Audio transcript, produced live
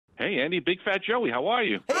Hey, Andy, Big Fat Joey, how are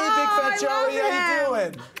you? Hey, Big Fat Joey, how you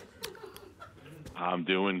doing? I'm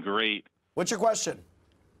doing great. What's your question?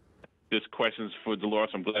 This question's for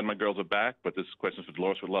Dolores. I'm glad my girls are back, but this question's for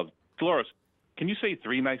Dolores with love. Dolores, can you say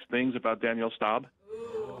 3 nice things about Danielle Staub?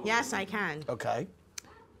 Yes, I can. Okay.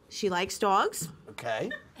 She likes dogs.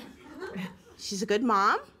 Okay. She's a good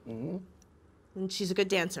mom. Mm-hmm. And she's a good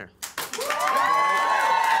dancer.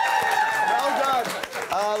 Well done.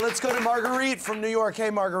 Let's go to Marguerite from New York. Hey,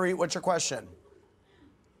 Marguerite, what's your question?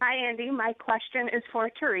 Hi, Andy. My question is for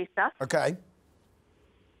Teresa. Okay.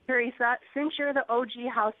 Teresa, since you're the OG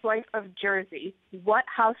housewife of Jersey, what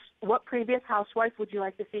previous housewife would you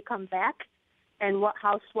like to see come back, and what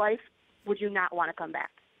housewife would you not want to come back?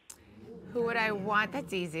 Who would I want?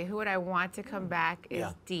 That's easy. Who would I want to come back is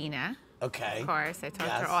Dina. Okay. Of course. I talk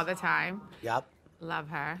to her all the time. Yep. Love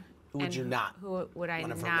her. Who would you not? Who would I not?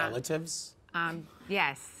 One of her relatives?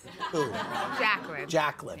 Yes. Who? Jacqueline.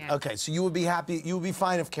 Jacqueline. Yeah. Okay, so you would be happy, you would be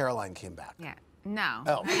fine if Caroline came back. Yeah. No.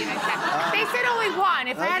 Oh. They said only one.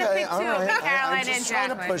 If I had to pick two, right. Caroline I'm just and trying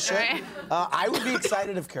Jacqueline. to push it. I would be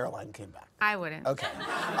excited if Caroline came back. I wouldn't. Okay.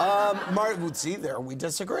 See, there we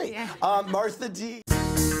disagree. Yeah. Martha D.